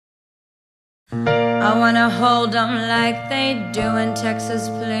I wanna hold 'em like they do in Texas,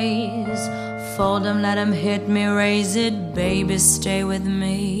 please. Fold 'em, let 'em hit me, raise it, baby, stay with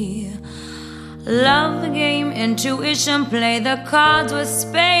me. Love the game, intuition, play the cards with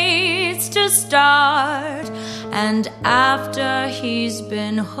spades to start. And after he's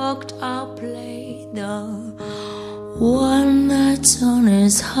been hooked, I'll play the one that's on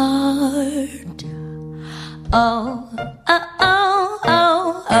his heart. Oh, oh, oh,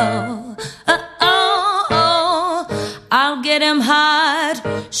 oh, oh, oh, oh, oh. I'll get him hard,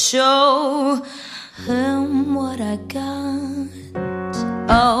 show him what I got.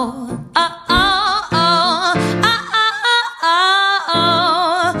 Oh, oh, oh, oh, oh, oh, oh,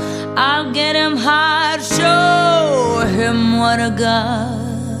 oh. I'll get him hard, show him what I got.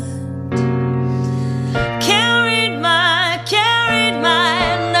 Can't read my,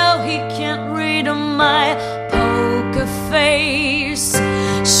 no, he can't read my poker face.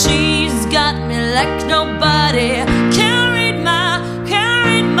 She's got me like nobody. Can't read my,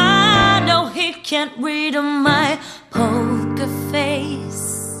 no, he can't read my poker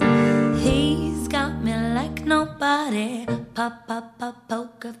face. He's got me like nobody. Pop, pop, pop,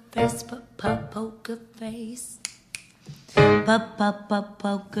 poker face, pop, pop, poker face. Pop, pop, pop,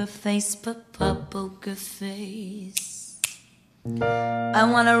 poker face, pop, pop, poker face. I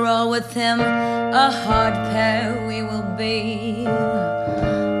wanna roll with him, a hard pair we will be.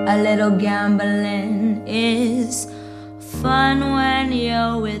 A little gambling is fun when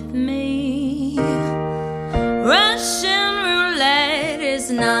you're with me. Russian roulette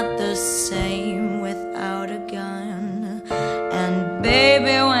is not the same without a gun. And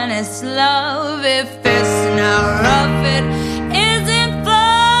baby, when it's love, if it's not rough, it isn't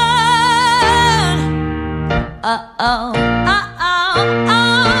fun. Uh-oh, uh-oh,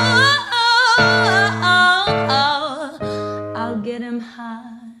 oh, I'll get him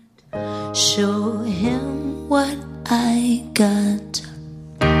hard, show him what I got.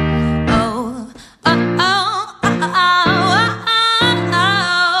 Oh,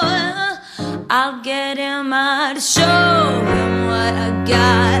 I'll get him hard, show him what I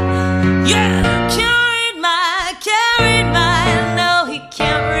got. Yeah, can't read my, no, he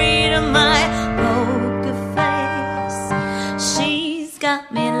can't read my poker face. She's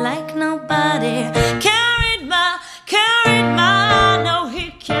got me like nobody. Can't read my, no, he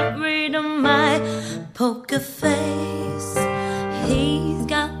can't read my poker face. He's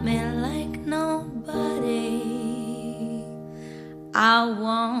got me like nobody. I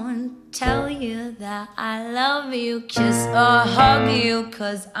won't tell you that I love you, kiss or hug you,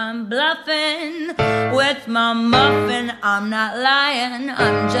 'cause I'm bluffing with my muffin. I'm not lying,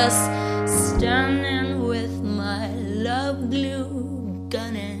 I'm just standing with my love glue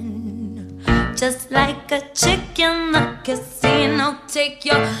gunning. Just like a chick in the casino, take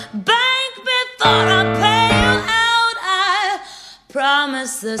your bank before I pay you out. I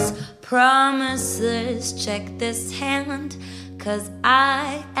promises, check this hand, 'cause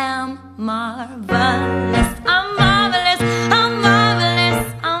I am marvelous. I'm marvelous, I'm marvelous,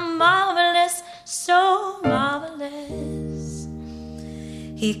 I'm marvelous, so marvelous.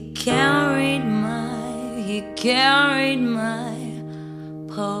 He can't read my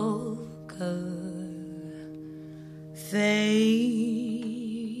poker face.